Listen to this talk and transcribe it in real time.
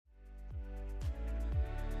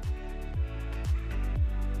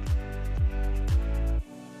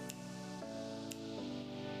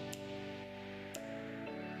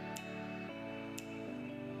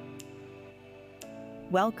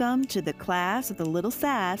Welcome to the Class of the Little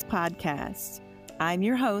Sass podcast. I'm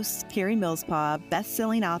your host, Karie Millspaugh,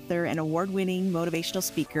 best-selling author and award-winning motivational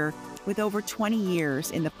speaker with over 20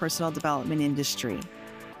 years in the personal development industry.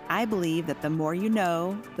 I believe that the more you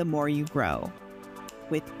know, the more you grow.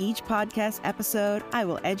 With each podcast episode, I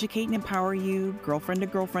will educate and empower you, girlfriend to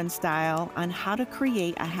girlfriend style, on how to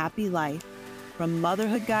create a happy life, from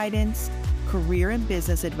motherhood guidance, career and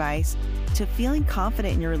business advice, to feeling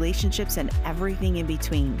confident in your relationships and everything in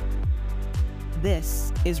between.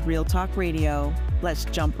 This is Real Talk Radio. Let's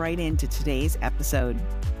jump right into today's episode.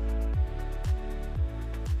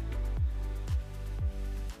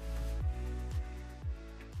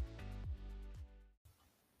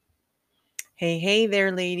 Hey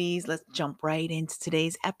there, ladies. Let's jump right into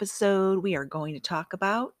today's episode. We are going to talk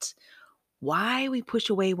about why we push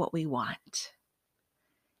away what we want.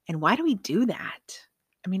 And why do we do that?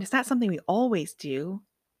 I mean, it's not something we always do,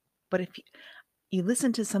 but if you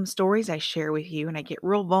listen to some stories I share with you and I get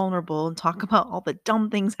real vulnerable and talk about all the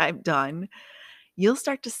dumb things I've done, you'll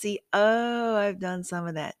start to see, oh, I've done some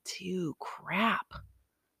of that too. Crap.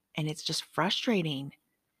 And it's just frustrating.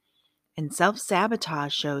 And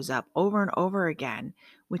self-sabotage shows up over and over again,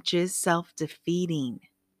 which is self-defeating.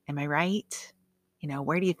 Am I right?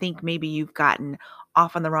 Where do you think maybe you've gotten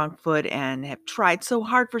off on the wrong foot and have tried so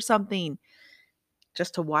hard for something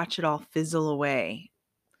just to watch it all fizzle away?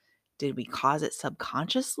 Did we cause it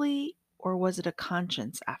subconsciously, or was it a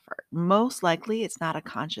conscious effort? Most likely it's not a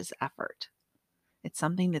conscious effort. It's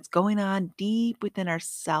something that's going on deep within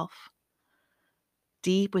ourself,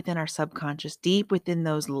 deep within our subconscious, deep within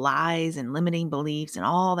those lies and limiting beliefs and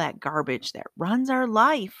all that garbage that runs our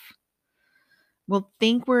life. We'll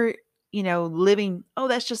think we're, living, oh,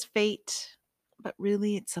 that's just fate. But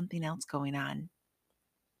really, it's something else going on.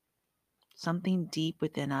 Something deep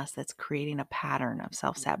within us that's creating a pattern of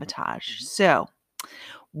self-sabotage. So,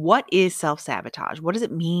 what is self-sabotage? What does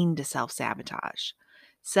it mean to self-sabotage?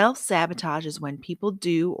 Self-sabotage is when people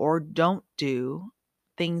do or don't do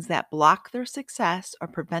things that block their success or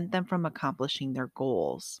prevent them from accomplishing their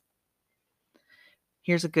goals.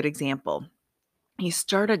 Here's a good example. You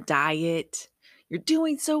start a diet. You're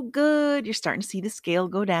doing so good. You're starting to see the scale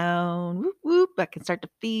go down. Whoop, whoop. I can start to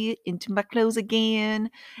fit into my clothes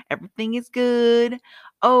again. Everything is good.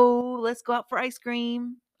 Oh, let's go out for ice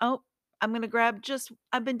cream. Oh, I'm going to grab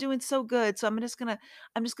I've been doing so good. So I'm just going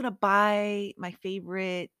to buy my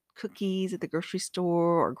favorite cookies at the grocery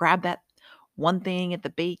store, or grab that one thing at the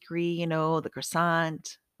bakery, the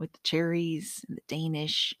croissant with the cherries and the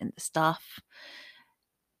Danish and the stuff.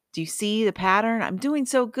 Do you see the pattern? I'm doing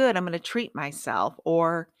so good. I'm going to treat myself.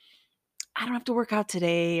 Or I don't have to work out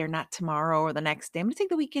today, or not tomorrow or the next day. I'm going to take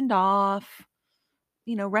the weekend off.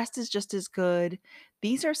 Rest is just as good.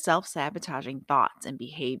 These are self-sabotaging thoughts and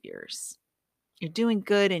behaviors. You're doing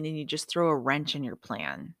good and then you just throw a wrench in your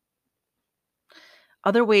plan.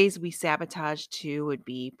 Other ways we sabotage too would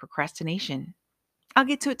be procrastination. I'll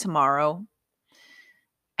get to it tomorrow.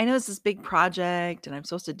 I know it's this big project and I'm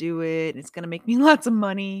supposed to do it and it's going to make me lots of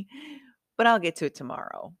money, but I'll get to it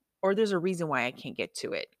tomorrow. Or there's a reason why I can't get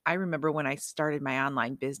to it. I remember when I started my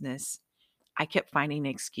online business, I kept finding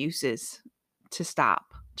excuses to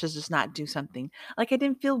stop, to just not do something. Like I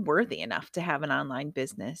didn't feel worthy enough to have an online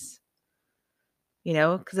business,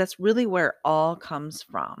 because that's really where it all comes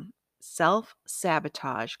from.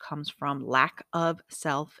 Self-sabotage comes from lack of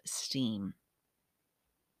self-esteem.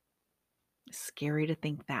 Scary to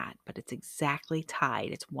think that, but it's exactly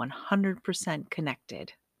tied. It's 100%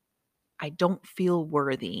 connected. I don't feel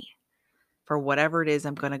worthy for whatever it is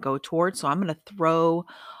I'm going to go towards. So I'm going to throw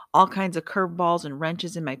all kinds of curveballs and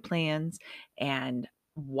wrenches in my plans and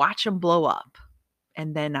watch them blow up.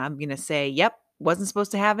 And then I'm going to say, yep, wasn't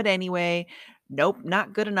supposed to have it anyway. Nope,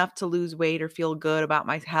 not good enough to lose weight or feel good about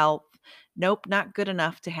my health. Nope, not good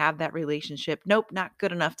enough to have that relationship. Nope, not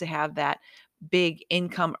good enough to have that big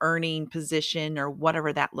income earning position or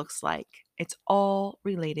whatever that looks like. It's all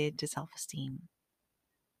related to self-esteem.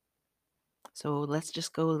 So let's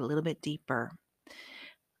just go a little bit deeper.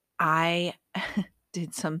 I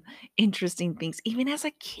did some interesting things even as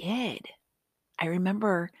a kid. I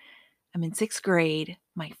remember I'm in 6th grade.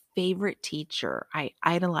 My favorite teacher, I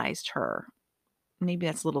idolized her. Maybe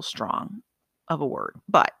that's a little strong of a word,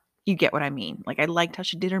 but you get what I mean. Like I liked how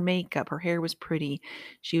she did her makeup. Her hair was pretty.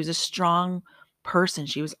 She was a strong person.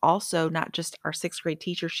 She was also not just our 6th grade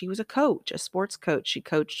teacher. She was a coach, a sports coach. She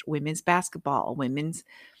coached women's basketball,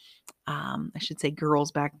 I should say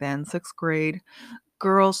girls back then, 6th grade,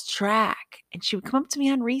 girls track. And she would come up to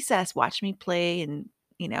me on recess, watch me play and,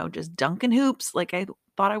 just dunking hoops like I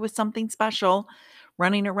thought I was something special,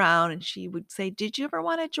 running around, and she would say, "Did you ever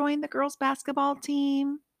want to join the girls' basketball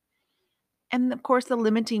team?" And of course, the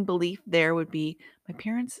limiting belief there would be my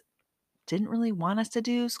parents didn't really want us to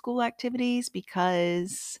do school activities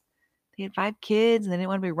because they had 5 kids and they didn't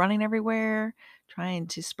want to be running everywhere, trying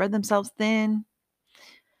to spread themselves thin.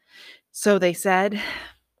 So they said,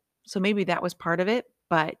 so maybe that was part of it.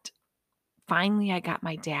 But finally, I got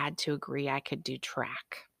my dad to agree I could do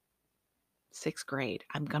track. 6th grade.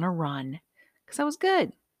 I'm going to run because I was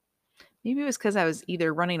good. Maybe it was because I was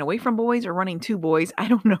either running away from boys or running to boys. I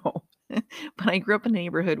don't know. But I grew up in a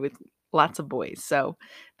neighborhood with lots of boys. So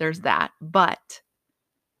there's that. But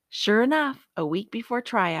sure enough, a week before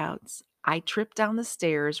tryouts, I tripped down the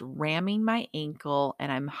stairs, ramming my ankle,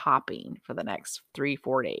 and I'm hopping for the next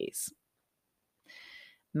 3-4 days.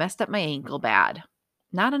 Messed up my ankle bad.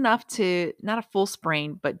 Not a full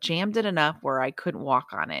sprain, but jammed it enough where I couldn't walk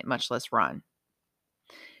on it, much less run.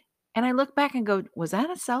 And I look back and go, was that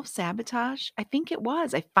a self-sabotage? I think it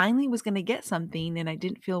was. I finally was going to get something and I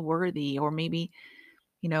didn't feel worthy. Or maybe,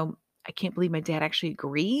 I can't believe my dad actually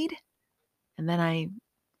agreed. And then I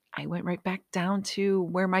went right back down to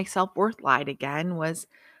where my self-worth lied again was,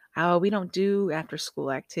 oh, we don't do after school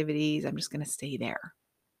activities. I'm just going to stay there.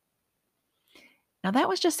 Now that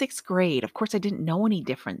was just 6th grade. Of course, I didn't know any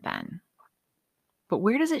different then. But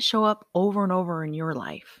where does it show up over and over in your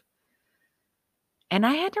life? And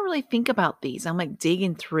I had to really think about these. I'm like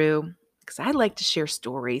digging through because I like to share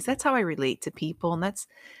stories. That's how I relate to people. And that's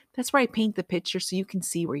where I paint the picture so you can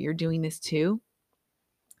see where you're doing this too.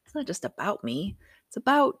 It's not just about me. It's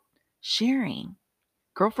about sharing.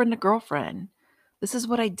 Girlfriend to girlfriend. This is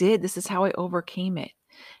what I did. This is how I overcame it.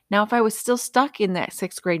 Now, if I was still stuck in that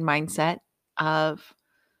 6th grade mindset of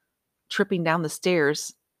tripping down the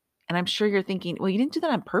stairs, and I'm sure you're thinking, well, you didn't do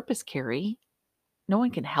that on purpose, Karie. No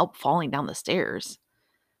one can help falling down the stairs.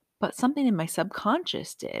 But something in my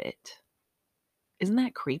subconscious did it. Isn't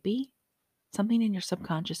that creepy? Something in your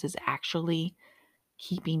subconscious is actually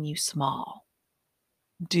keeping you small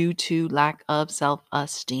due to lack of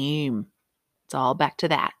self-esteem. It's all back to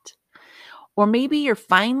that. Or maybe you're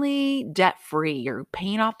finally debt-free. You're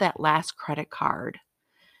paying off that last credit card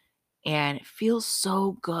and it feels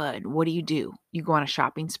so good. What do? You go on a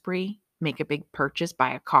shopping spree, make a big purchase,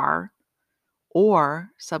 buy a car, or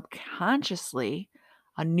subconsciously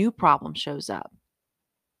a new problem shows up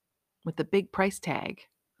with a big price tag.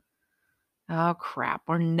 Oh crap,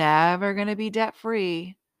 we're never going to be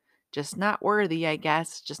debt-free. Just not worthy, I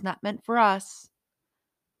guess. Just not meant for us.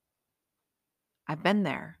 I've been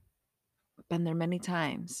there. Been there many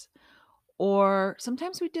times. Or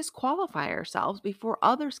sometimes we disqualify ourselves before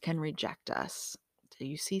others can reject us. Do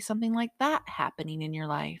you see something like that happening in your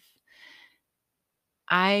life?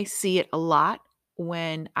 I see it a lot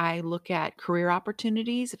when I look at career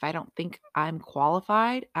opportunities. If I don't think I'm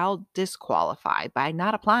qualified, I'll disqualify by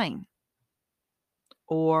not applying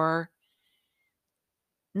or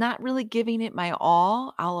not really giving it my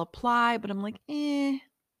all. I'll apply, but I'm like,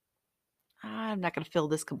 I'm not going to fill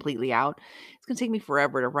this completely out. It's going to take me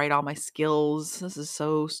forever to write all my skills. This is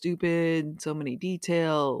so stupid. So many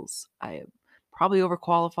details. I am probably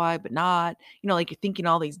overqualified, but not. Like you're thinking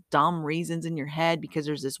all these dumb reasons in your head because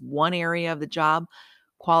there's this one area of the job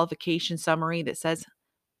qualification summary that says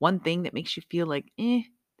one thing that makes you feel like, they're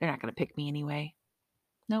not going to pick me anyway.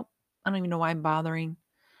 Nope. I don't even know why I'm bothering.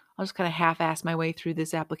 I'll just kind of half-ass my way through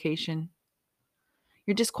this application.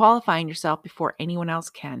 You're disqualifying yourself before anyone else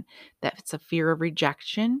can. That's a fear of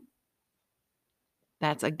rejection.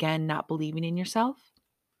 That's, again, not believing in yourself.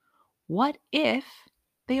 What if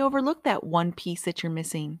they overlook that one piece that you're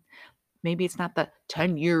missing? Maybe it's not the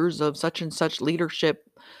 10 years of such and such leadership,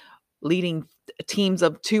 leading teams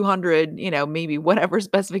of 200, maybe whatever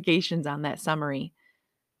specifications on that summary.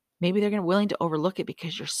 Maybe they're going to willing to overlook it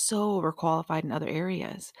because you're so overqualified in other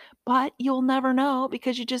areas. But you'll never know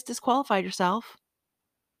because you just disqualified yourself.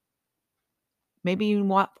 Maybe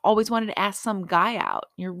you always wanted to ask some guy out.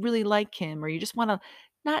 You really like him, or you just want to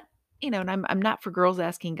not, and I'm not for girls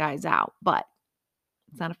asking guys out, but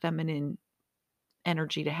it's not a feminine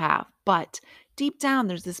energy to have. But deep down,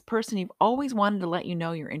 there's this person you've always wanted to let you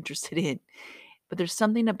know you're interested in. But there's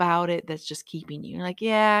something about it that's just keeping you. You're like,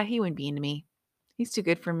 yeah, he wouldn't be into me. He's too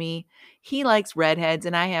good for me. He likes redheads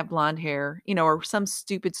and I have blonde hair, or some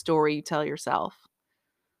stupid story you tell yourself.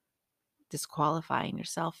 Disqualifying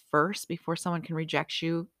yourself first before someone can reject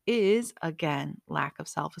you is, again, lack of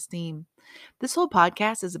self-esteem. This whole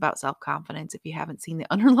podcast is about self-confidence if you haven't seen the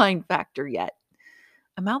underlying factor yet.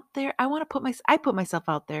 I'm out there. I put myself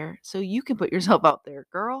out there so you can put yourself out there,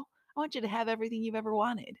 girl. I want you to have everything you've ever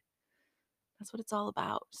wanted. That's what it's all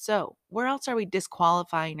about. So where else are we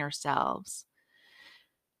disqualifying ourselves?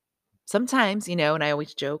 Sometimes, and I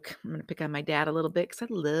always joke, I'm going to pick on my dad a little bit because I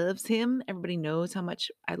loves him. Everybody knows how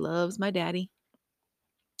much I loves my daddy.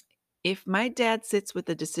 If my dad sits with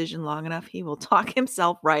a decision long enough, he will talk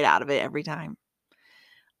himself right out of it every time.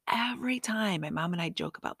 Every time. My mom and I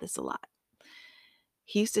joke about this a lot.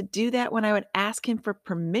 He used to do that when I would ask him for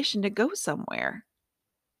permission to go somewhere.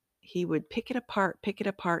 He would pick it apart, pick it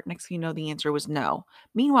apart. Next thing you know, the answer was no.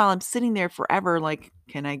 Meanwhile, I'm sitting there forever like,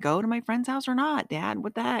 can I go to my friend's house or not, Dad?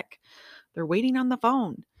 What the heck? They're waiting on the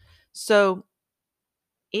phone. So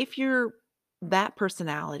if you're that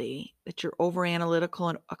personality, that you're over analytical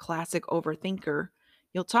and a classic overthinker,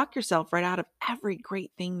 you'll talk yourself right out of every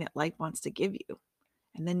great thing that life wants to give you.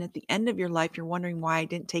 And then at the end of your life, you're wondering why I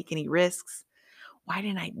didn't take any risks. Why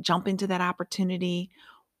didn't I jump into that opportunity?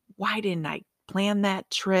 Why didn't I plan that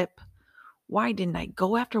trip? Why didn't I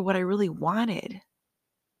go after what I really wanted?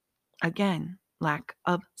 Again, lack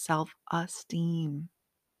of self-esteem.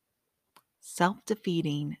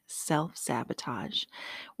 Self-defeating, self-sabotage.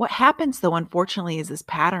 What happens though, unfortunately, is this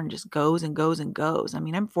pattern just goes and goes and goes. I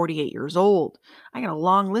mean, I'm 48 years old. I got a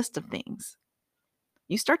long list of things.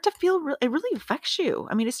 You start to feel, it really affects you.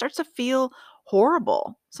 I mean, it starts to feel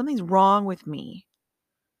horrible. Something's wrong with me.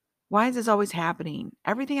 Why is this always happening?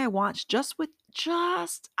 Everything I want just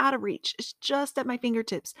out of reach. It's just at my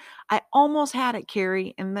fingertips. I almost had it,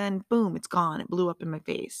 Karie, and then boom, it's gone. It blew up in my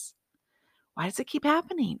face. Why does it keep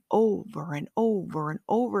happening over and over and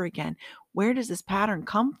over again? Where does this pattern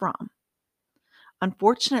come from?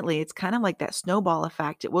 Unfortunately, it's kind of like that snowball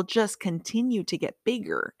effect. It will just continue to get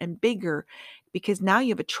bigger and bigger because now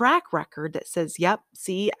you have a track record that says, yep,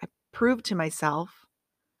 see, I proved to myself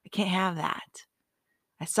I can't have that.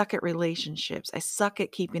 I suck at relationships. I suck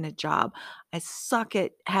at keeping a job. I suck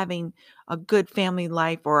at having a good family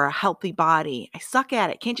life or a healthy body. I suck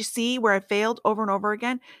at it. Can't you see where I failed over and over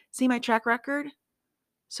again? See my track record?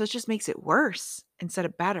 So it just makes it worse instead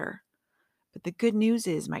of better. But the good news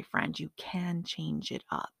is, my friend, you can change it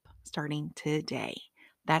up starting today.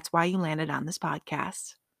 That's why you landed on this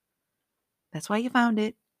podcast. That's why you found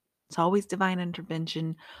it. It's always divine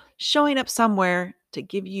intervention showing up somewhere to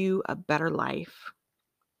give you a better life.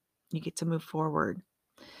 You get to move forward.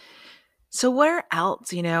 So where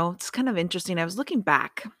else, it's kind of interesting. I was looking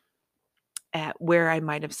back at where I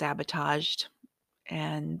might have sabotaged,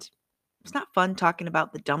 and it's not fun talking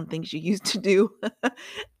about the dumb things you used to do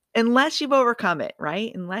unless you've overcome it,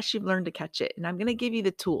 right? Unless you've learned to catch it. And I'm going to give you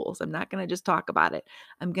the tools. I'm not going to just talk about it.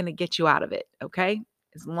 I'm going to get you out of it, okay?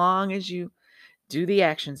 As long as you do the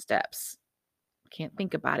action steps. Can't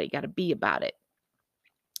think about it. You got to be about it.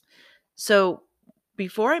 So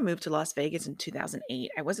before I moved to Las Vegas in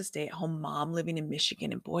 2008, I was a stay-at-home mom living in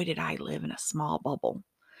Michigan, and boy, did I live in a small bubble.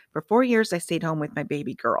 For 4 years, I stayed home with my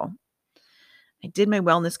baby girl. I did my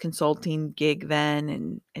wellness consulting gig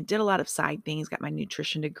then and did a lot of side things, got my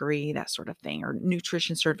nutrition degree, that sort of thing, or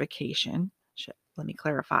nutrition certification. Let me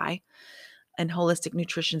clarify. And holistic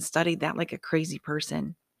nutrition, studied that like a crazy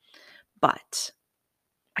person. But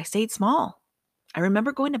I stayed small. I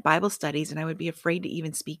remember going to Bible studies and I would be afraid to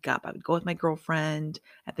even speak up. I would go with my girlfriend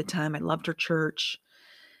at the time. I loved her church.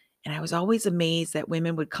 And I was always amazed that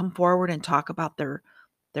women would come forward and talk about their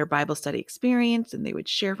Bible study experience, and they would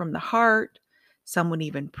share from the heart. Some would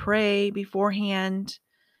even pray beforehand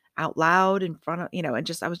out loud in front of, and I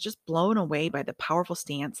was just blown away by the powerful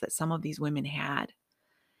stance that some of these women had.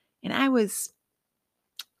 And I was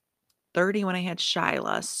 30 when I had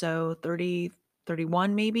Shyla, so 30,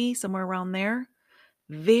 31 maybe, somewhere around there.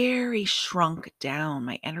 Very shrunk down.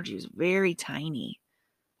 My energy was very tiny.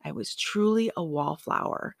 I was truly a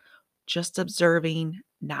wallflower, just observing,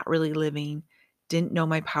 not really living, didn't know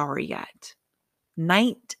my power yet.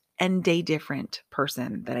 Night and day different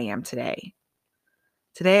person that I am today.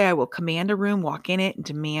 Today I will command a room, walk in it, and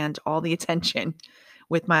demand all the attention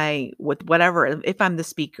with whatever, if I'm the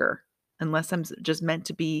speaker. Unless I'm just meant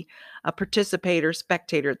to be a participator,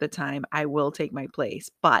 spectator at the time, I will take my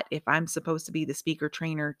place. But if I'm supposed to be the speaker,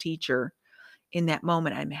 trainer, teacher, in that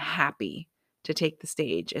moment, I'm happy to take the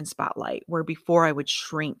stage and spotlight, where before I would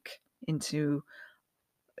shrink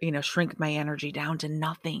my energy down to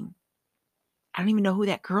nothing. I don't even know who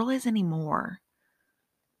that girl is anymore.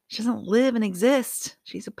 She doesn't live and exist.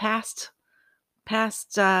 She's a past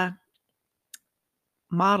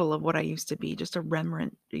model of what I used to be, just a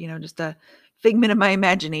remnant, just a figment of my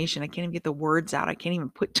imagination. I can't even get the words out. I can't even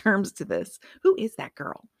put terms to this. Who is that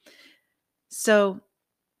girl? So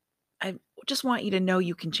I just want you to know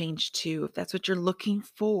you can change too, if that's what you're looking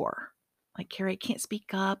for. Like, Karie, I can't speak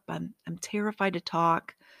up. I'm terrified to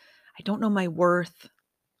talk. I don't know my worth.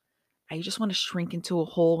 I just want to shrink into a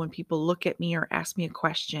hole when people look at me or ask me a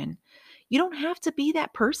question. You don't have to be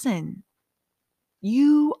that person.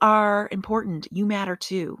 You are important. You matter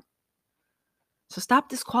too. So stop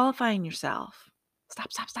disqualifying yourself.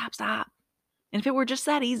 Stop, stop, stop, stop. And if it were just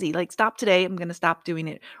that easy, like stop today, I'm going to stop doing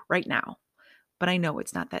it right now. But I know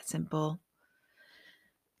it's not that simple.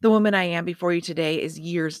 The woman I am before you today is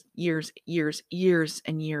years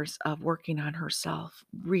and years of working on herself,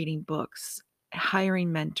 reading books,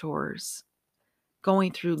 hiring mentors,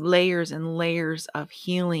 going through layers and layers of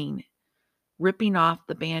healing, ripping off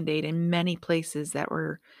the Band-Aid in many places that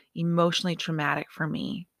were emotionally traumatic for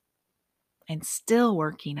me, and still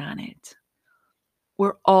working on it.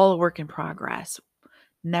 We're all a work in progress.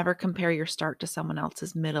 Never compare your start to someone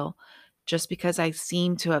else's middle. Just because I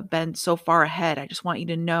seem to have been so far ahead, I just want you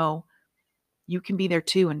to know you can be there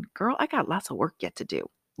too. And girl, I got lots of work yet to do.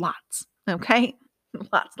 Lots. Okay?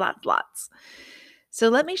 Lots. So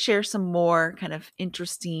let me share some more kind of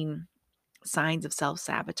interesting signs of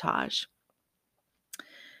self-sabotage.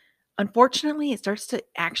 Unfortunately, it starts to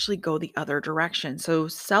actually go the other direction. So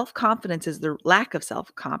self-confidence is the lack of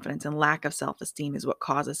self-confidence, and lack of self-esteem is what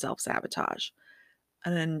causes self-sabotage.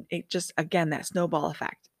 And then it just, again, that snowball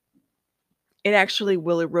effect. It actually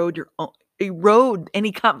will erode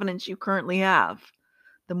any confidence you currently have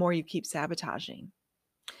the more you keep sabotaging.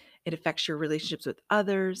 It affects your relationships with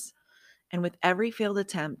others. And with every failed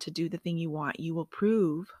attempt to do the thing you want, you will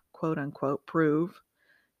prove, quote unquote, prove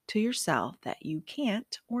to yourself that you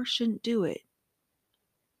can't or shouldn't do it.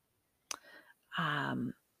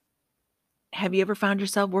 Have you ever found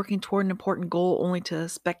yourself working toward an important goal only to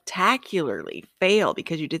spectacularly fail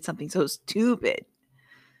because you did something so stupid?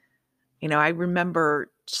 I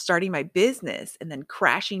remember starting my business and then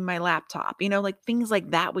crashing my laptop, like things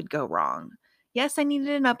like that would go wrong. Yes, I needed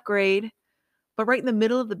an upgrade, but right in the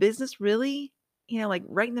middle of the business, really? Like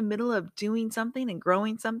right in the middle of doing something and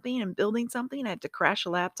growing something and building something, I had to crash a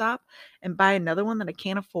laptop and buy another one that I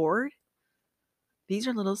can't afford. These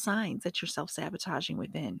are little signs that you're self-sabotaging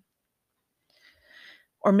within.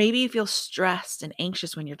 Or maybe you feel stressed and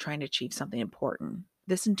anxious when you're trying to achieve something important.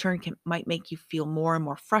 This in turn might make you feel more and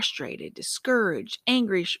more frustrated, discouraged,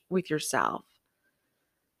 angry with yourself.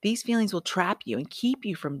 These feelings will trap you and keep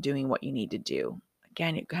you from doing what you need to do.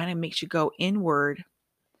 Again, it kind of makes you go inward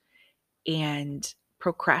and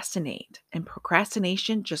procrastinate. And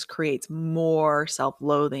procrastination just creates more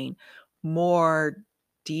self-loathing, more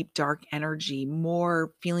deep, dark energy,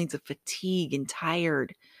 more feelings of fatigue and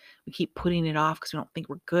tired. We keep putting it off because we don't think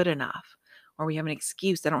we're good enough, or we have an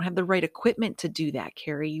excuse. I don't have the right equipment to do that,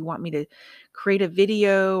 Karie. You want me to create a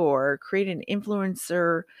video or create an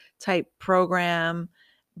influencer type program,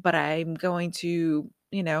 but I'm going to,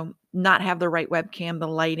 not have the right webcam, the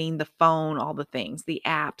lighting, the phone, all the things, the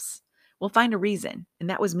apps. We'll find a reason.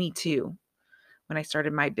 And that was me too when I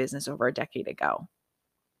started my business over a decade ago.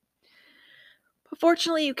 But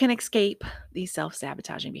fortunately, you can escape these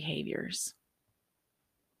self-sabotaging behaviors,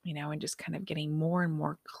 and just kind of getting more and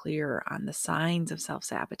more clear on the signs of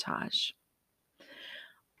self-sabotage.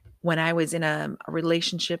 When I was in a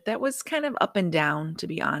relationship that was kind of up and down, to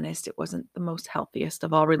be honest, it wasn't the most healthiest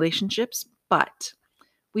of all relationships, but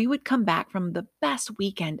we would come back from the best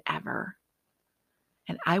weekend ever,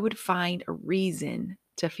 and I would find a reason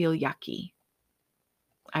to feel yucky.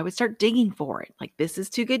 I would start digging for it. Like, this is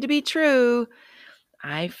too good to be true.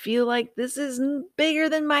 I feel like this is bigger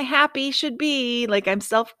than my happy should be. Like I'm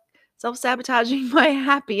self-sabotaging my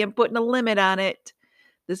happy and putting a limit on it.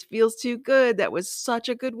 This feels too good. That was such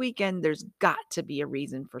a good weekend. There's got to be a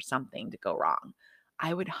reason for something to go wrong.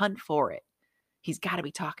 I would hunt for it. He's got to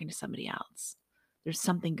be talking to somebody else. There's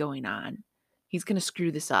something going on. He's going to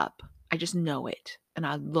screw this up. I just know it. And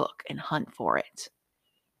I look and hunt for it.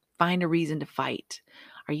 Find a reason to fight.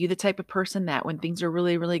 Are you the type of person that when things are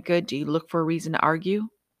really, really good, do you look for a reason to argue?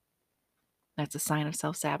 That's a sign of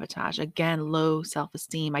self-sabotage. Again, low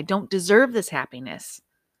self-esteem. I don't deserve this happiness.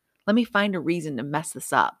 Let me find a reason to mess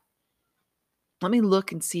this up. Let me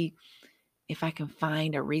look and see if I can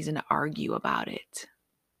find a reason to argue about it.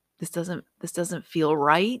 This doesn't feel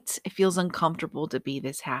right. It feels uncomfortable to be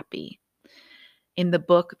this happy. In the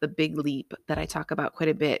book, The Big Leap, that I talk about quite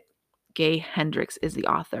a bit, Gay Hendricks is the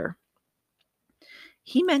author.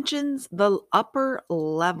 He mentions the upper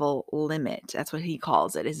level limit. That's what he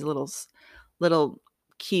calls it. His little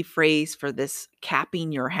key phrase for this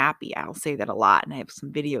capping your happy. I'll say that a lot, and I have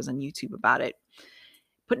some videos on YouTube about it.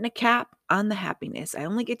 Putting a cap on the happiness. I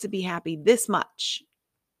only get to be happy this much,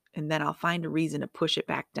 and then I'll find a reason to push it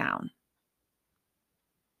back down.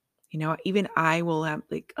 Even I will have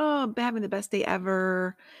I'm having the best day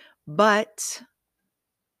ever, but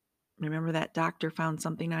remember that doctor found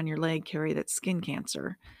something on your leg, Karie, that's skin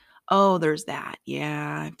cancer. Oh, there's that.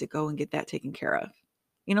 Yeah, I have to go and get that taken care of.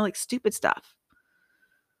 Like stupid stuff.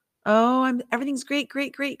 Oh, everything's great,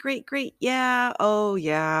 great, great, great, great. Yeah. Oh,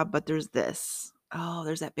 yeah, but there's this. Oh,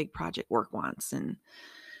 there's that big project work wants, and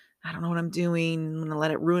I don't know what I'm doing. I'm going to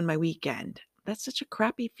let it ruin my weekend. That's such a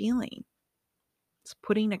crappy feeling. It's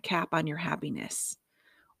putting a cap on your happiness.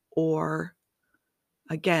 Or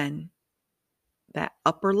again, that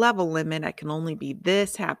upper level limit, I can only be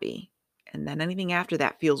this happy. And then anything after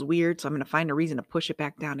that feels weird, so I'm going to find a reason to push it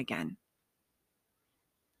back down again.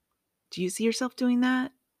 Do you see yourself doing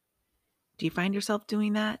that? Do you find yourself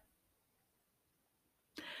doing that?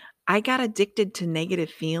 I got addicted to negative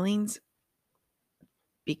feelings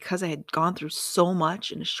because I had gone through so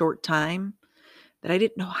much in a short time that I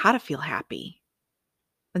didn't know how to feel happy.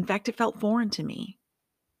 In fact, it felt foreign to me.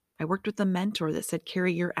 I worked with a mentor that said,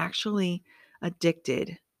 Karie, you're actually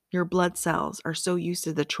addicted. Your blood cells are so used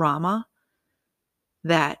to the trauma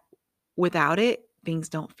that without it, things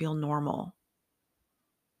don't feel normal.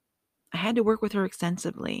 I had to work with her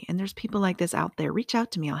extensively, and there's people like this out there. Reach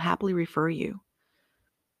out to me. I'll happily refer you.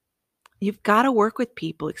 You've got to work with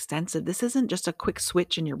people extensive. This isn't just a quick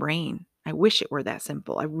switch in your brain. I wish it were that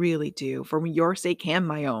simple. I really do, for your sake and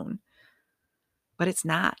my own. But it's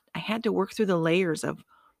not. I had to work through the layers of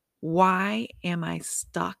why am I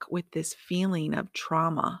stuck with this feeling of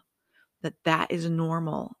trauma, that is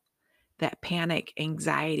normal, that panic,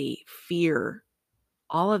 anxiety, fear,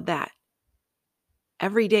 all of that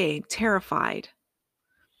every day, terrified.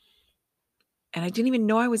 And I didn't even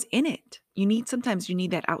know I was in it. Sometimes you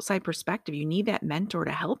need that outside perspective. You need that mentor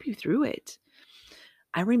to help you through it.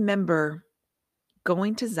 I remember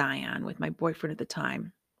going to Zion with my boyfriend at the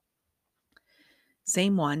time.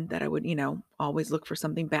 Same one that I would, always look for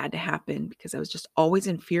something bad to happen because I was just always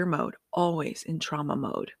in fear mode, always in trauma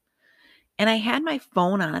mode. And I had my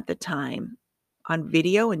phone on at the time on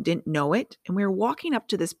video and didn't know it. And we were walking up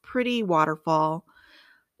to this pretty waterfall,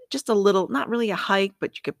 just a little, not really a hike,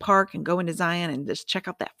 but you could park and go into Zion and just check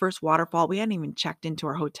out that first waterfall. We hadn't even checked into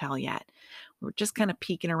our hotel yet. We were just kind of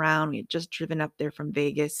peeking around. We had just driven up there from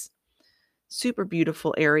Vegas. Super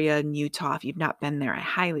beautiful area in Utah. If you've not been there, I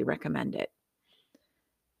highly recommend it.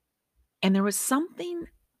 And there was something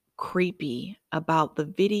creepy about the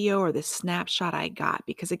video or the snapshot I got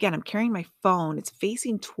because, again, I'm carrying my phone. It's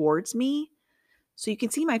facing towards me. So you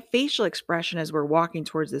can see my facial expression as we're walking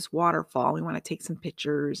towards this waterfall. We want to take some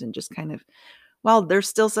pictures and just kind of, well, there's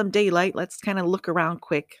still some daylight. Let's kind of look around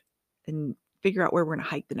quick and figure out where we're going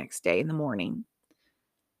to hike the next day in the morning.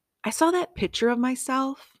 I saw that picture of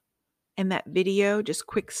myself and that video, just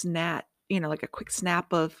quick snap, like a quick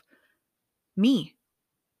snap of me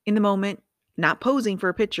in the moment, not posing for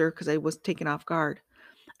a picture because I was taken off guard.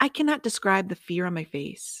 I cannot describe the fear on my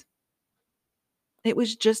face. It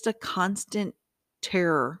was just a constant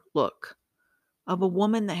terror look of a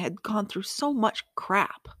woman that had gone through so much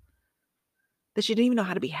crap that she didn't even know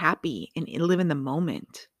how to be happy and live in the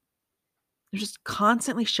moment. They're just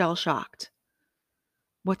constantly shell-shocked.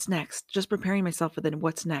 What's next? Just preparing myself for the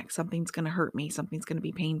what's next. Something's going to hurt me. Something's going to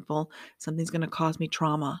be painful. Something's going to cause me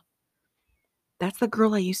trauma. That's the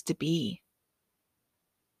girl I used to be.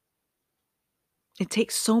 It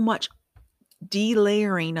takes so much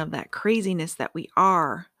delayering of that craziness that we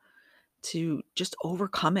are to just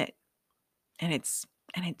overcome it. And it's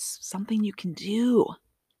something you can do.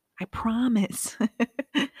 I promise.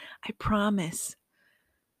 I promise.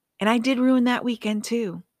 And I did ruin that weekend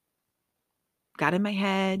too. Got in my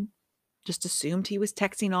head, just assumed he was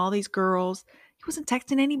texting all these girls. He wasn't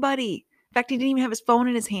texting anybody. In fact, he didn't even have his phone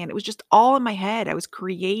in his hand. It was just all in my head. I was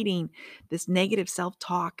creating this negative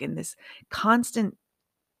self-talk and this constant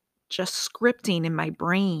just scripting in my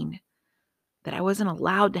brain that I wasn't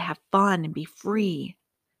allowed to have fun and be free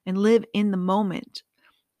and live in the moment.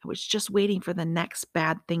 I was just waiting for the next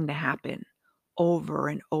bad thing to happen over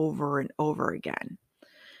and over and over again.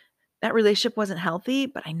 That relationship wasn't healthy,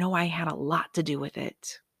 but I know I had a lot to do with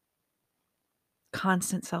it.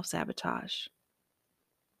 Constant self-sabotage.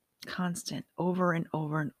 Constant, over and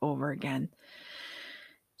over and over again.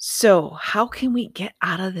 So, how can we get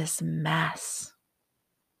out of this mess?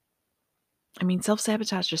 I mean,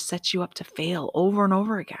 self-sabotage just sets you up to fail over and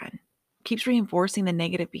over again. Keeps reinforcing the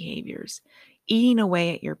negative behaviors, eating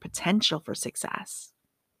away at your potential for success.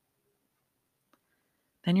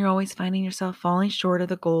 Then you're always finding yourself falling short of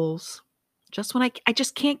the goals. Just when I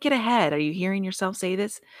just can't get ahead. Are you hearing yourself say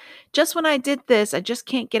this? Just when I did this, I just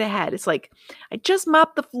can't get ahead. It's like, I just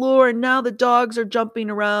mopped the floor and now the dogs are jumping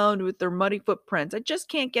around with their muddy footprints. I just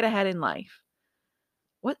can't get ahead in life.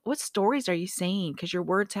 What stories are you saying? Because your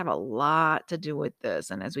words have a lot to do with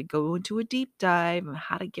this. And as we go into a deep dive on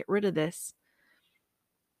how to get rid of this,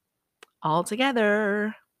 all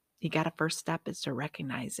together. You got a first step is to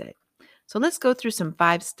recognize it. So let's go through some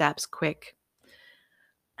 5 steps quick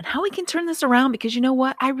on how we can turn this around, because you know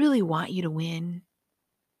what? I really want you to win.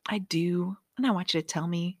 I do. And I want you to tell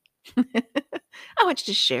me. I want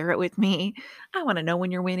you to share it with me. I want to know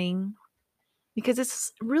when you're winning, because it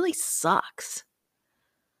really sucks.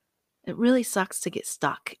 It really sucks to get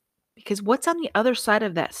stuck, because what's on the other side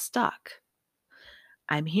of that stuck?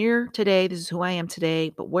 I'm here today. This is who I am today,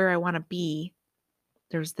 but where I want to be,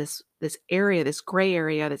 there's this area, this gray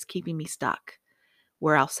area that's keeping me stuck,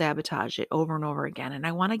 where I'll sabotage it over and over again. And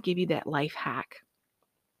I want to give you that life hack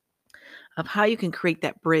of how you can create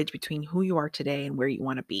that bridge between who you are today and where you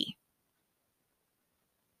want to be.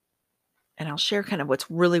 And I'll share kind of what's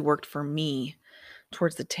really worked for me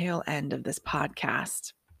towards the tail end of this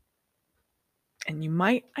podcast. And you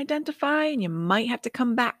might identify, and you might have to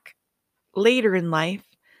come back later in life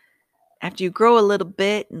after you grow a little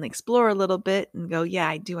bit and explore a little bit and go, yeah,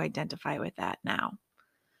 I do identify with that now.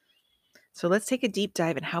 So let's take a deep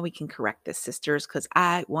dive in how we can correct this, sisters, because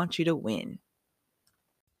I want you to win.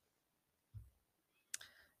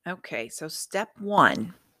 Okay, so step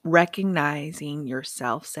 1, recognizing your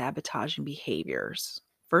self-sabotaging behaviors.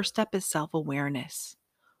 First step is self-awareness.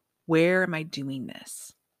 Where am I doing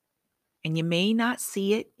this? And you may not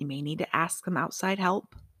see it. You may need to ask some outside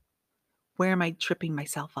help. Where am I tripping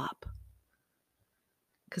myself up?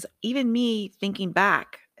 Because even me thinking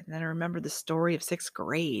back, and then I remember the story of 6th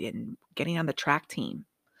grade and getting on the track team.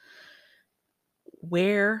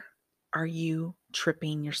 Where are you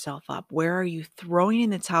tripping yourself up? Where are you throwing in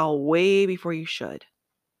the towel way before you should?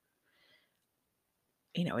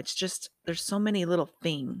 It's just, there's so many little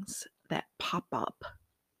things that pop up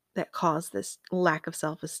that cause this lack of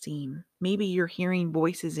self-esteem. Maybe you're hearing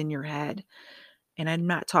voices in your head, and I'm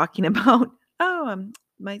not talking about,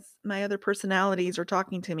 my other personalities are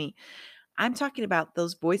talking to me. I'm talking about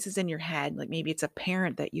those voices in your head. Like maybe it's a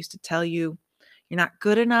parent that used to tell you, you're not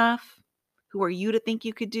good enough. Who are you to think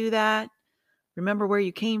you could do that? Remember where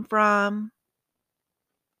you came from.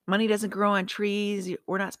 Money doesn't grow on trees.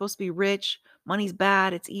 We're not supposed to be rich. Money's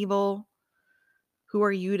bad. It's evil. Who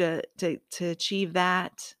are you to achieve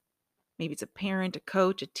that? Maybe it's a parent, a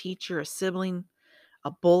coach, a teacher, a sibling,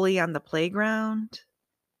 a bully on the playground.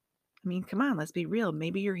 I mean, come on, let's be real.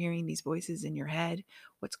 Maybe you're hearing these voices in your head.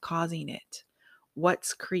 What's causing it?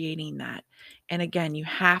 What's creating that? And again, you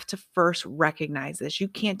have to first recognize this. You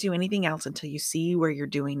can't do anything else until you see where you're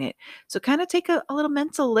doing it. So kind of take a little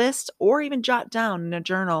mental list, or even jot down in a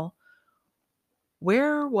journal,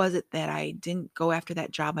 where was it that I didn't go after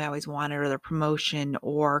that job I always wanted, or the promotion,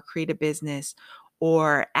 or create a business,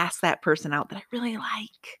 or ask that person out that I really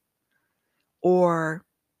like, or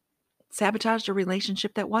sabotaged a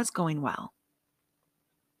relationship that was going well?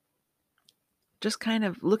 Just kind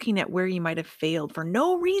of looking at where you might have failed for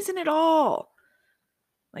no reason at all.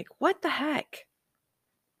 Like, what the heck?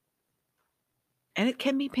 And it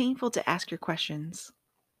can be painful to ask your questions.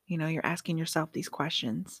 You're asking yourself these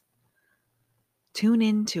questions. Tune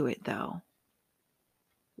into it, though.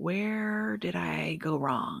 Where did I go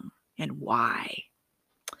wrong, and why?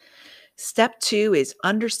 Step 2 is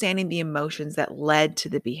understanding the emotions that led to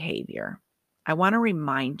the behavior. I want to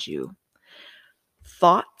remind you,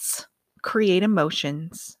 thoughts create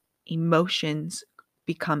emotions. Emotions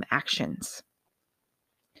become actions.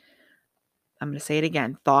 I'm going to say it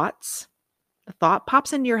again. Thoughts. The thought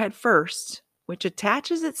pops into your head first, which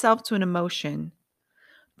attaches itself to an emotion.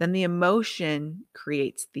 Then the emotion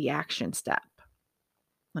creates the action step.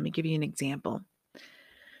 Let me give you an example.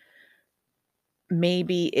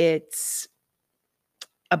 Maybe it's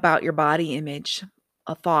about your body image.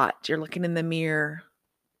 A thought. You're looking in the mirror.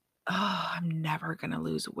 Oh, I'm never going to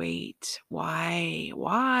lose weight. Why?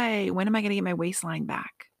 When am I going to get my waistline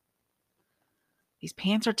back? These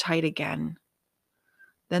pants are tight again.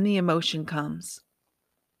 Then the emotion comes.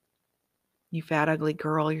 You fat, ugly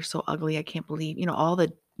girl. You're so ugly. I can't believe, all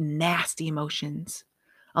the nasty emotions.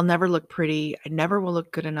 I'll never look pretty. I never will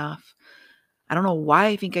look good enough. I don't know why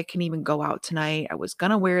I think I can even go out tonight. I was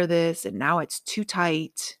going to wear this and now it's too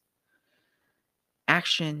tight.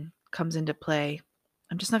 Action comes into play.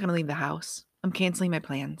 I'm just not going to leave the house. I'm canceling my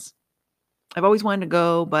plans. I've always wanted to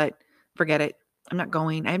go, but forget it. I'm not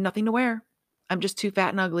going. I have nothing to wear. I'm just too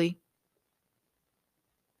fat and ugly.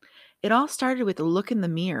 It all started with a look in the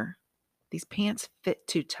mirror. These pants fit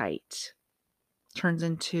too tight. Turns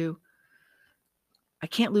into, I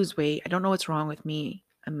can't lose weight. I don't know what's wrong with me.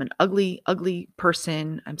 I'm an ugly, ugly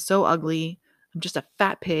person. I'm so ugly. I'm just a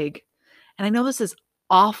fat pig. And I know this is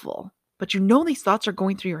awful, but these thoughts are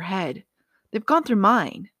going through your head. They've gone through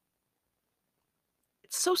mine.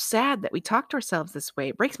 It's so sad that we talk to ourselves this way.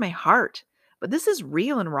 It breaks my heart. But this is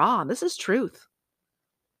real and raw. This is truth.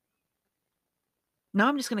 Now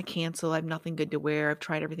I'm just going to cancel. I have nothing good to wear. I've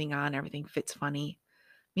tried everything on. Everything fits funny.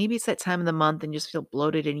 Maybe it's that time of the month and just feel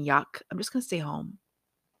bloated and yuck. I'm just going to stay home.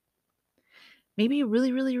 Maybe you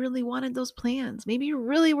really, really, really wanted those plans. Maybe you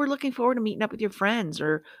really were looking forward to meeting up with your friends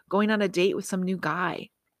or going on a date with some new guy.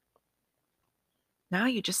 Now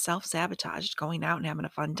you just self-sabotaged going out and having a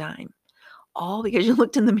fun time. All because you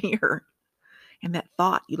looked in the mirror and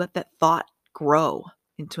you let that thought grow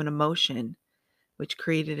into an emotion, which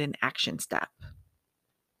created an action step. Do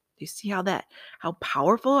you see how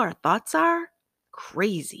powerful our thoughts are?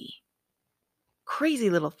 Crazy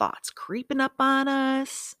little thoughts creeping up on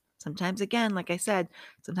us. Sometimes, again, like I said,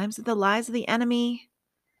 sometimes the lies of the enemy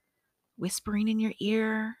whispering in your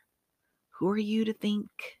ear. Who are you to think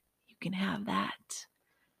you can have that?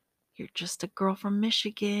 You're just a girl from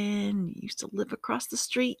Michigan. You used to live across the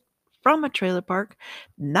street from a trailer park.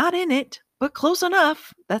 Not in it, but close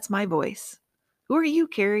enough. That's my voice. Who are you,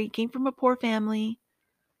 Karie? Came from a poor family.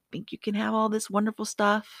 Think you can have all this wonderful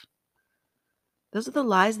stuff? Those are the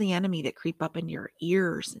lies of the enemy that creep up in your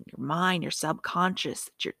ears and your mind, your subconscious.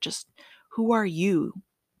 That you're just, who are you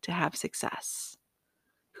to have success?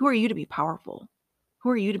 Who are you to be powerful? Who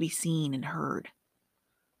are you to be seen and heard?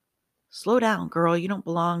 Slow down, girl. You don't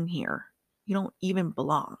belong here. You don't even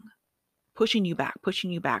belong. Pushing you back,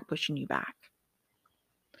 pushing you back, pushing you back.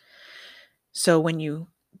 So when you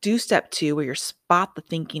do step 2, where you spot the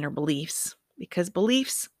thinking or beliefs, because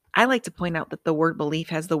beliefs, I like to point out that the word belief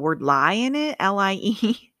has the word lie in it,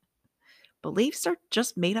 L-I-E. Beliefs are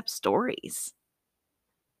just made up stories.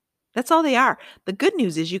 That's all they are. The good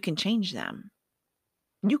news is you can change them.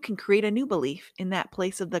 You can create a new belief in that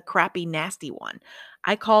place of the crappy, nasty one.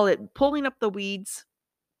 I call it pulling up the weeds,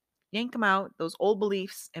 yank them out, those old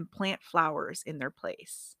beliefs, and plant flowers in their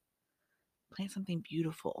place. Plant something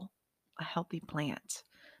beautiful, a healthy plant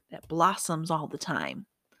that blossoms all the time.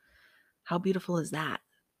 How beautiful is that?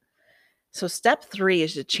 So step 3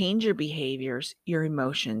 is to change your behaviors, your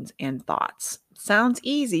emotions, and thoughts. Sounds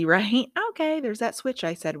easy, right? Okay, there's that switch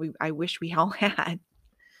I said I wish we all had.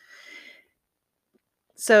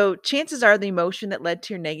 So chances are the emotion that led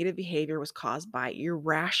to your negative behavior was caused by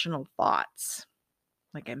irrational thoughts.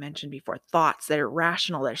 Like I mentioned before, thoughts that are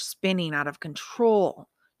irrational, they're spinning out of control.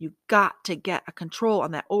 You got to get a control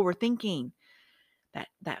on that overthinking,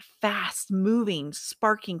 that fast moving,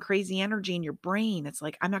 sparking crazy energy in your brain. It's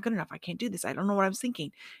like, I'm not good enough. I can't do this. I don't know what I was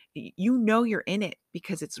thinking. You know you're in it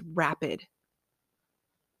because it's rapid.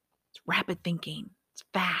 It's rapid thinking. It's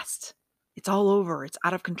fast. It's all over. It's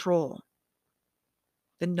out of control.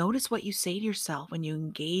 Then notice what you say to yourself when you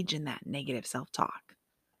engage in that negative self-talk.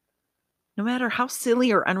 No matter how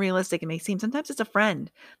silly or unrealistic it may seem, sometimes it's a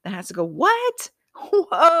friend that has to go, what?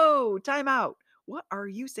 Whoa, time out. What are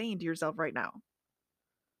you saying to yourself right now?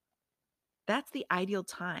 That's the ideal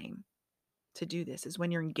time to do this, is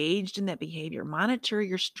when you're engaged in that behavior. Monitor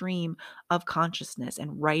your stream of consciousness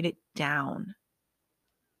and write it down.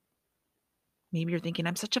 Maybe you're thinking,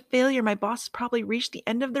 I'm such a failure. My boss has probably reached the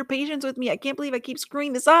end of their patience with me. I can't believe I keep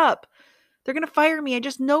screwing this up. They're going to fire me. I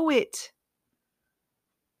just know it.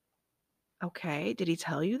 Okay, did he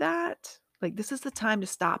tell you that? Like, this is the time to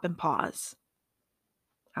stop and pause.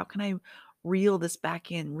 How can I reel this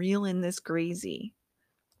back in? Reel in this crazy.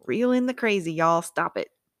 Reel in the crazy, y'all. Stop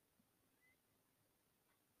it.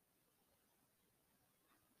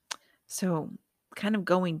 So, kind of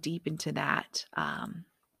going deep into that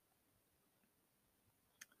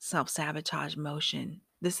self-sabotage motion.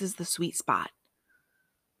 This is the sweet spot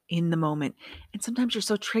in the moment. And sometimes you're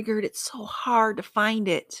so triggered, it's so hard to find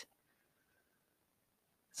it.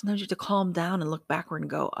 Sometimes you have to calm down and look backward and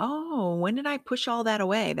go, oh, when did I push all that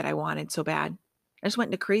away that I wanted so bad? I just went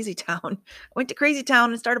into crazy town. I went to crazy town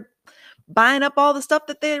and started buying up all the stuff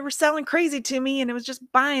that they were selling crazy to me, and it was just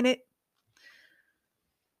buying it.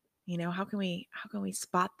 You know, how can we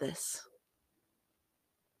spot this?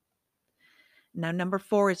 Now, number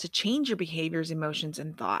 4 is to change your behaviors, emotions,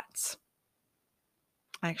 and thoughts.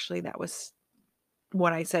 Actually, that was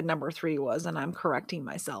what I said number 3 was, and I'm correcting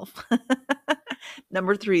myself.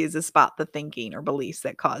 Number 3 is to spot the thinking or beliefs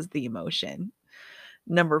that cause the emotion.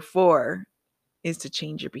 Number 4 is to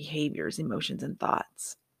change your behaviors, emotions, and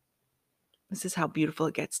thoughts. This is how beautiful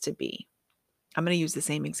it gets to be. I'm going to use the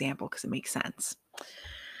same example because it makes sense.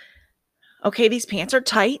 Okay, these pants are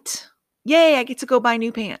tight. Yay, I get to go buy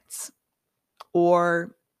new pants.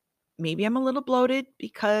 Or maybe I'm a little bloated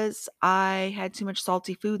because I had too much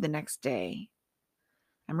salty food the next day.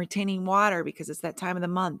 I'm retaining water because it's that time of the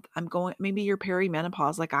month. Maybe you're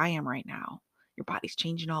perimenopause like I am right now. Your body's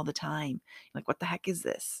changing all the time. Like, what the heck is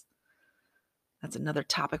this? That's another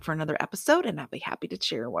topic for another episode, and I'll be happy to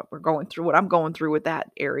share what I'm going through with that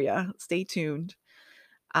area. Stay tuned.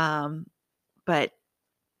 But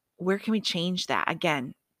where can we change that?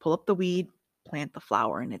 Again, pull up the weed, plant the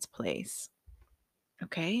flower in its place.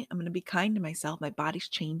 Okay, I'm going to be kind to myself. My body's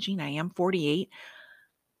changing. I am 48.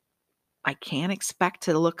 I can't expect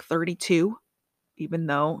to look 32, even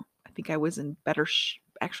though I think I was in better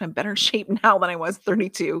actually I'm better shape now than I was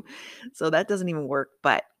 32. So that doesn't even work.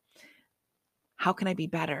 But how can I be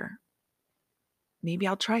better? Maybe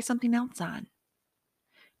I'll try something else on.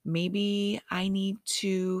 Maybe I need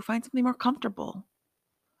to find something more comfortable.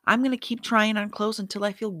 I'm going to keep trying on clothes until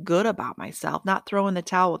I feel good about myself, not throw in the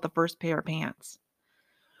towel with the first pair of pants.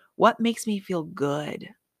 What makes me feel good?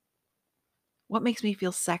 What makes me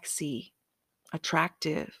feel sexy,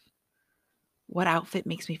 attractive? What outfit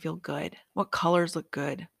makes me feel good? What colors look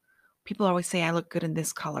good? People always say I look good in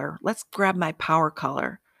this color. Let's grab my power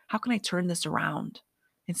color. How can I turn this around?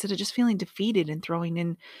 Instead of just feeling defeated and throwing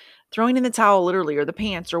in the towel literally, or the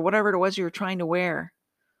pants, or whatever it was you were trying to wear.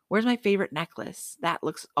 Where's my favorite necklace? That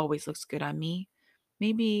always looks good on me.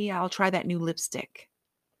 Maybe I'll try that new lipstick.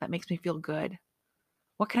 That makes me feel good.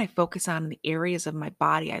 What can I focus on in the areas of my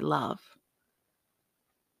body I love?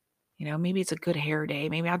 Maybe it's a good hair day.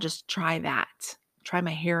 Maybe I'll just try that. Try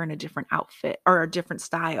my hair in a different outfit or a different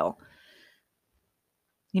style.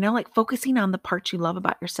 Like focusing on the parts you love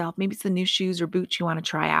about yourself. Maybe it's the new shoes or boots you want to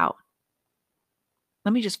try out.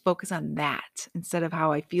 Let me just focus on that instead of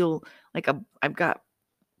how I feel like I've got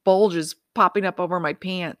bulges popping up over my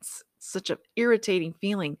pants. Such an irritating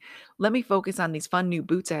feeling. Let me focus on these fun new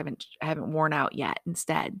boots I haven't worn out yet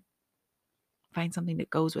instead. Find something that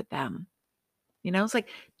goes with them. It's like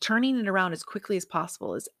turning it around as quickly as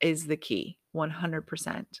possible is the key,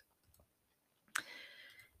 100%.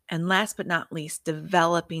 And last but not least,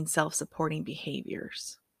 developing self-supporting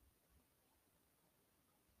behaviors.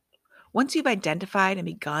 Once you've identified and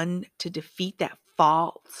begun to defeat that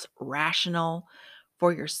false rational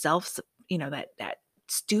for yourself, that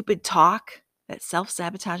stupid talk, that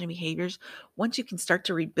self-sabotaging behaviors, once you can start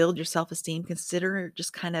to rebuild your self-esteem, consider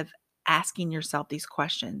just kind of asking yourself these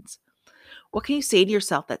questions. What can you say to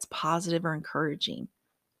yourself that's positive or encouraging?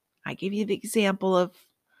 I gave you the example of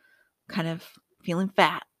kind of feeling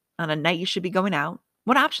fat on a night you should be going out.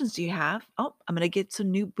 What options do you have? Oh, I'm going to get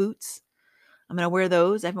some new boots. I'm going to wear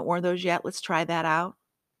those. I haven't worn those yet. Let's try that out.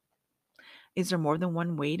 Is there more than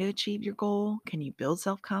one way to achieve your goal? Can you build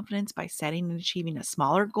self-confidence by setting and achieving a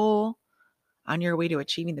smaller goal on your way to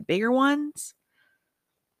achieving the bigger ones?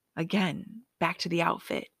 Again, back to the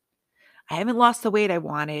outfit. I haven't lost the weight I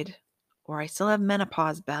wanted, or I still have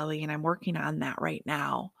menopause belly and I'm working on that right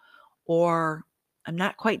now, or I'm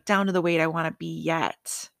not quite down to the weight I want to be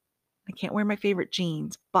yet. I can't wear my favorite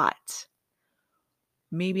jeans, but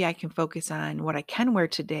maybe I can focus on what I can wear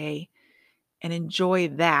today and enjoy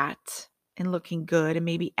that and looking good, and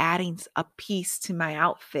maybe adding a piece to my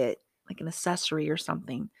outfit, like an accessory or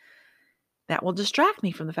something that will distract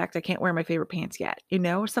me from the fact I can't wear my favorite pants yet,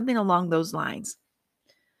 or something along those lines.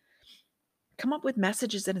 Come up with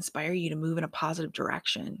messages that inspire you to move in a positive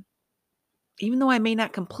direction. Even though I may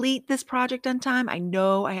not complete this project on time, I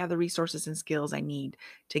know I have the resources and skills I need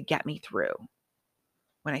to get me through.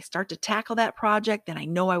 When I start to tackle that project, then I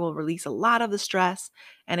know I will release a lot of the stress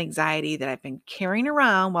and anxiety that I've been carrying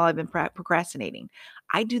around while I've been procrastinating.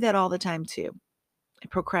 I do that all the time too. I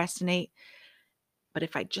procrastinate, but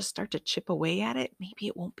if I just start to chip away at it, maybe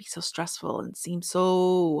it won't be so stressful and seem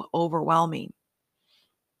so overwhelming.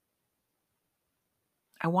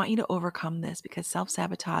 I want you to overcome this because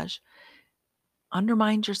self-sabotage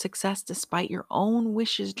undermines your success despite your own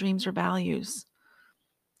wishes, dreams, or values.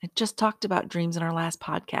 I just talked about dreams in our last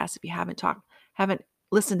podcast. If you haven't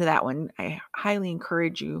listened to that one, I highly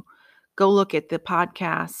encourage you, go look at the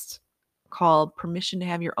podcast called Permission to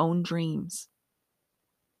Have Your Own Dreams.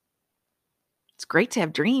 It's great to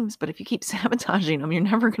have dreams, but if you keep sabotaging them, you're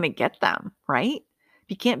never going to get them, right? If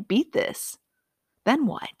you can't beat this, then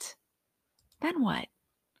what? Then what?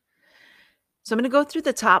 So I'm going to go through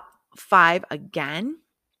the top 5 again.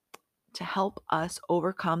 To help us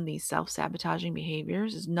overcome these self-sabotaging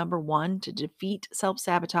behaviors is number 1, to defeat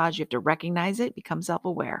self-sabotage, you have to recognize it, become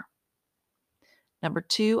self-aware. Number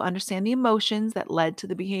 2, understand the emotions that led to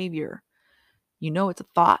the behavior. It's a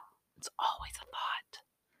thought. It's always a thought.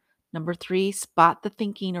 Number 3, spot the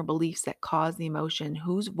thinking or beliefs that cause the emotion.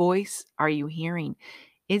 Whose voice are you hearing?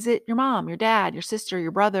 Is it your mom, your dad, your sister,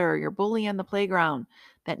 your brother, your bully on the playground,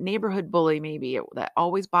 that neighborhood bully maybe that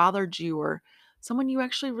always bothered you, or someone you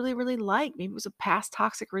actually really, really like. Maybe it was a past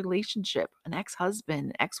toxic relationship, an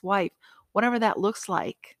ex-husband, ex-wife, whatever that looks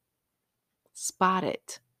like. Spot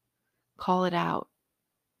it. Call it out.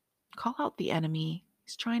 Call out the enemy.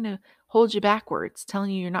 He's trying to hold you backwards,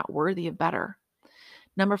 telling you you're not worthy of better.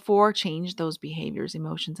 Number 4, change those behaviors,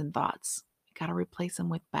 emotions, and thoughts. You got to replace them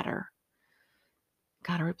with better.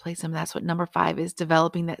 Got to replace them. That's what number 5 is,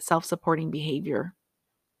 developing that self-supporting behavior.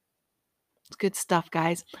 It's good stuff,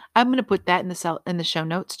 guys. I'm going to put that in the show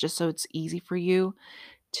notes just so it's easy for you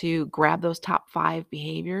to grab those top 5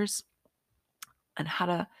 behaviors and how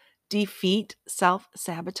to defeat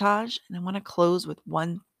self-sabotage. And I want to close with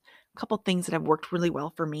a couple things that have worked really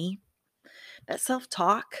well for me. That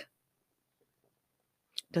self-talk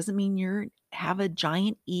doesn't mean have a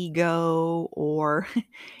giant ego or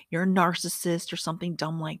you're a narcissist or something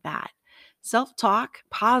dumb like that. Self-talk,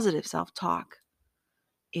 positive self-talk,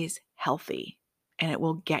 is healthy and it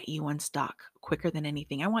will get you unstuck quicker than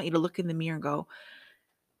anything. I want you to look in the mirror and go,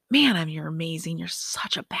 man, you're amazing. You're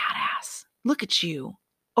such a badass. Look at you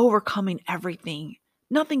overcoming everything.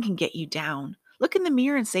 Nothing can get you down. Look in the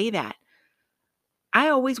mirror and say that. I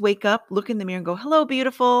always wake up, look in the mirror and go, hello,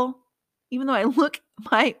 beautiful. Even though I look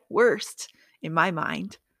my worst in my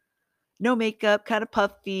mind. No makeup, kind of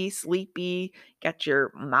puffy, sleepy, got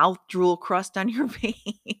your mouth drool crust on your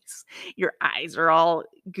face. Your eyes are all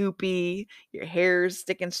goopy. Your hair's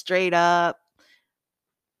sticking straight up.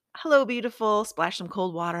 Hello, beautiful. Splash some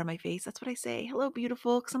cold water on my face. That's what I say. Hello,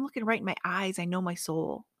 beautiful. Because I'm looking right in my eyes. I know my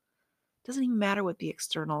soul. Doesn't even matter what the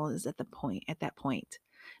external is at that point.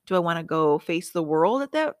 Do I want to go face the world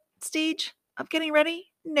at that stage of getting ready?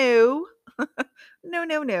 No.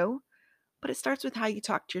 No. But it starts with how you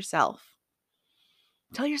talk to yourself.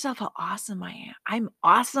 Tell yourself how awesome I am. I'm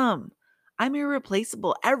awesome. I'm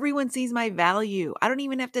irreplaceable. Everyone sees my value. I don't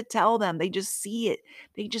even have to tell them. They just see it.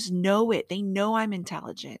 They just know it. They know I'm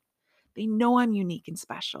intelligent. They know I'm unique and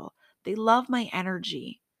special. They love my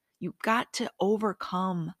energy. You've got to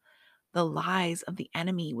overcome the lies of the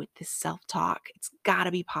enemy with this self-talk. It's got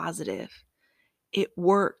to be positive. It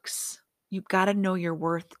works. You've got to know your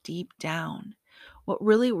worth deep down. What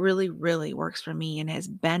really, really, really works for me and has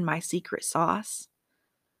been my secret sauce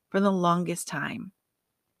for the longest time.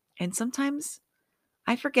 And sometimes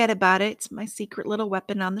I forget about it. It's my secret little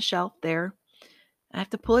weapon on the shelf there. I have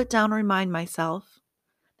to pull it down and remind myself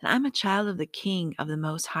that I'm a child of the King of the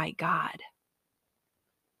Most High God.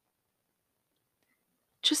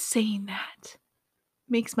 Just saying that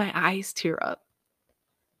makes my eyes tear up.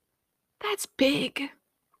 That's big.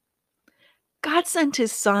 God sent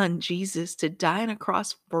his son, Jesus, to die on a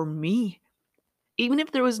cross for me. Even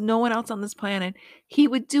if there was no one else on this planet, he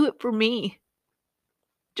would do it for me.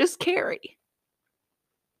 Just Karie.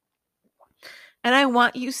 And I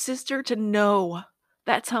want you, sister, to know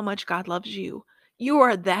that's how much God loves you. You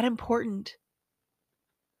are that important.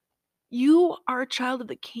 You are a child of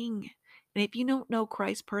the King. And if you don't know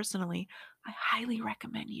Christ personally, I highly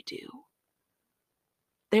recommend you do.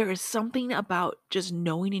 There is something about just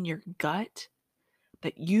knowing in your gut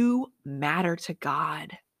that you matter to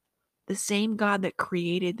God. The same God that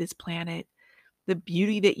created this planet, the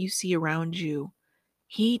beauty that you see around you,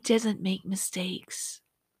 he doesn't make mistakes.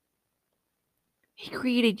 He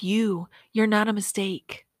created you. You're not a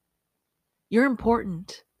mistake. You're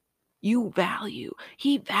important. You value.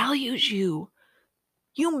 He values you.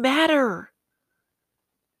 You matter.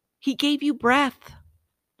 He gave you breath.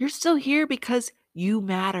 You're still here because you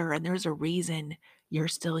matter, and there's a reason you're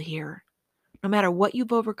still here. No matter what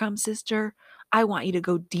you've overcome, sister, I want you to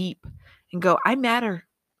go deep and go, I matter.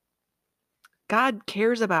 God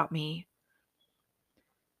cares about me.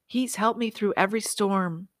 He's helped me through every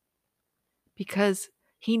storm because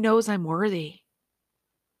he knows I'm worthy.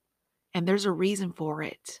 And there's a reason for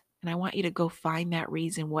it. And I want you to go find that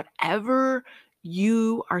reason. Whatever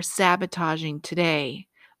you are sabotaging today,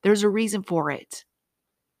 there's a reason for it.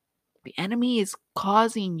 The enemy is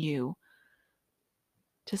causing you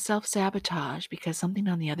to self-sabotage because something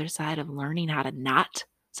on the other side of learning how to not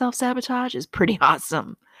self-sabotage is pretty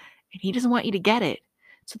awesome. And he doesn't want you to get it.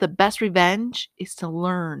 So the best revenge is to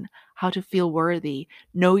learn how to feel worthy,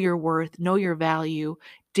 know your worth, know your value,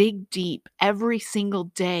 dig deep every single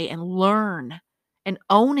day and learn and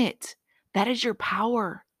own it. That is your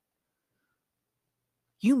power.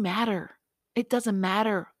 You matter. It doesn't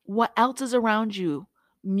matter what else is around you.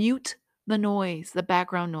 Mute the noise, the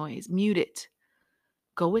background noise. Mute it.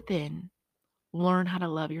 Go within. Learn how to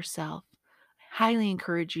love yourself. I highly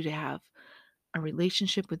encourage you to have a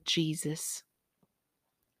relationship with Jesus.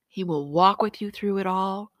 He will walk with you through it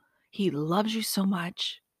all. He loves you so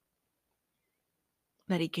much.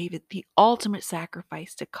 that he gave it the ultimate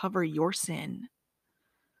sacrifice to cover your sin.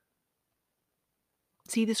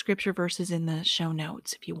 See the scripture verses in the show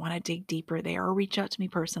notes if you want to dig deeper there, or reach out to me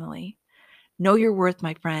personally. Know your worth,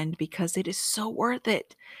 my friend, because it is so worth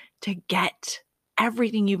it to get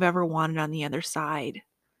everything you've ever wanted on the other side.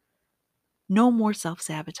 No more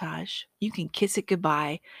self-sabotage. You can kiss it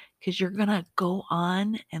goodbye because you're going to go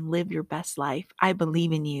on and live your best life. I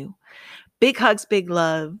believe in you. Big hugs, big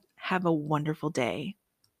love. Have a wonderful day.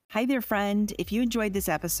 Hi there, friend. If you enjoyed this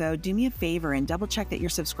episode, do me a favor and double check that you're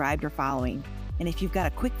subscribed or following. And if you've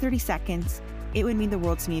got a quick 30 seconds, it would mean the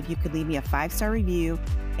world to me if you could leave me a 5-star review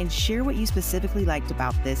and share what you specifically liked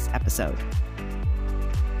about this episode.